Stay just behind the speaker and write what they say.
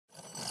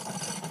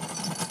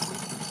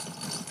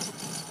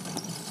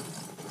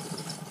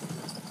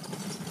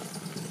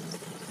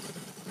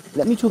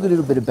Let me talk a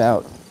little bit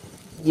about,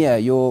 yeah,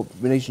 your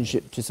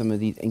relationship to some of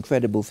these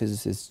incredible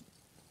physicists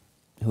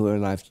who are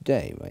alive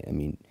today, right? I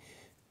mean,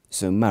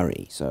 so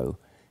Murray, so,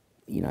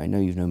 you know, I know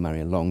you've known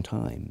Murray a long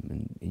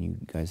time, and you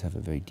guys have a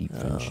very deep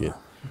friendship.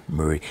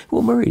 Murray.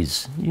 Well,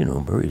 Murray's, you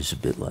know, Murray's a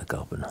bit like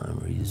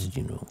Oppenheimer. He's,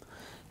 you know,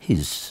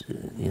 he's,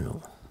 you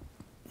know,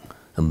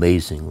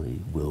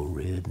 amazingly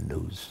well-read and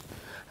knows.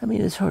 I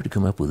mean, it's hard to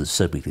come up with a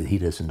subject that he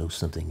doesn't know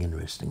something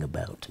interesting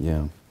about.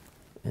 Yeah.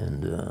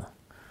 And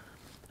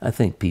I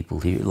think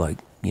people here, like,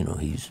 you know,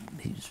 he's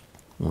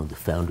one of the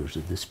founders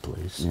of this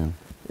place. Yeah.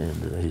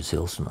 And his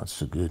health's not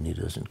so good, and he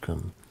doesn't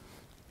come,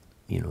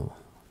 you know,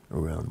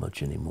 around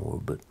much anymore.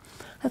 But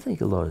I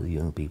think a lot of the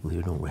young people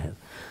here don't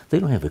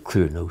have a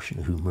clear notion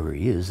of who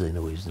Murray is. They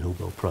know he's the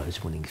Nobel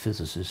Prize-winning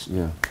physicist.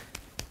 Yeah.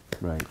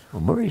 Right.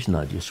 Well, Murray's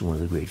not just one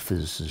of the great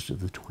physicists of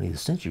the 20th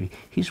century.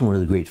 He's one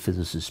of the great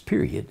physicists,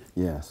 period.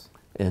 Yes.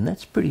 And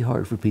that's pretty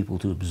hard for people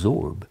to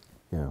absorb.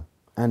 Yeah.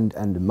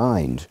 And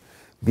mind,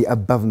 be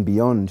above and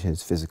beyond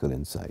his physical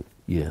insight.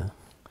 Yeah.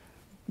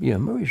 Yeah,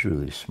 Murray's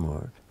really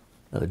smart.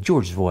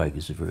 George Zweig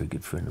is a very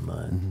good friend of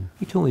mine. Mm-hmm.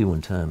 He told me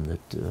one time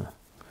that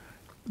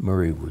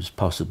Murray was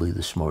possibly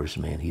the smartest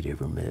man he'd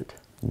ever met.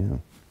 Yeah.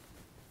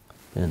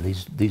 And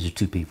these are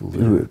two people that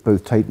Who are are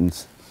both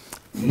titans.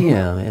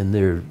 yeah, and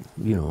they're,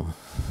 you know,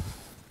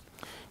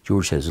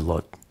 George has a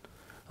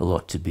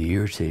lot to be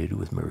irritated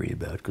with Murray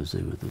about, because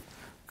they were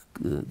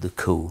the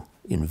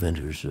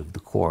co-inventors of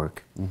the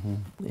quark,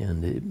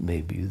 and it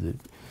may be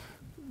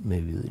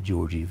that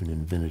George even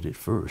invented it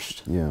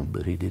first. Yeah.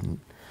 But he didn't.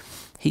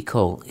 He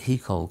called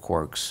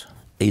quarks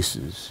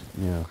aces.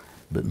 Yeah.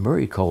 But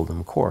Murray called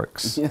them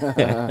quarks.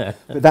 Yeah.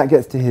 But that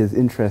gets to his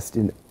interest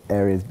in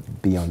areas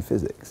beyond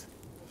physics.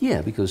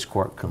 Yeah, because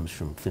quark comes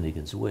from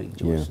Finnegan's Wake.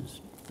 Yeah.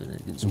 Joyce's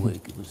Finnegan's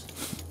Wake. It was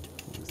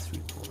 3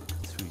 quarks.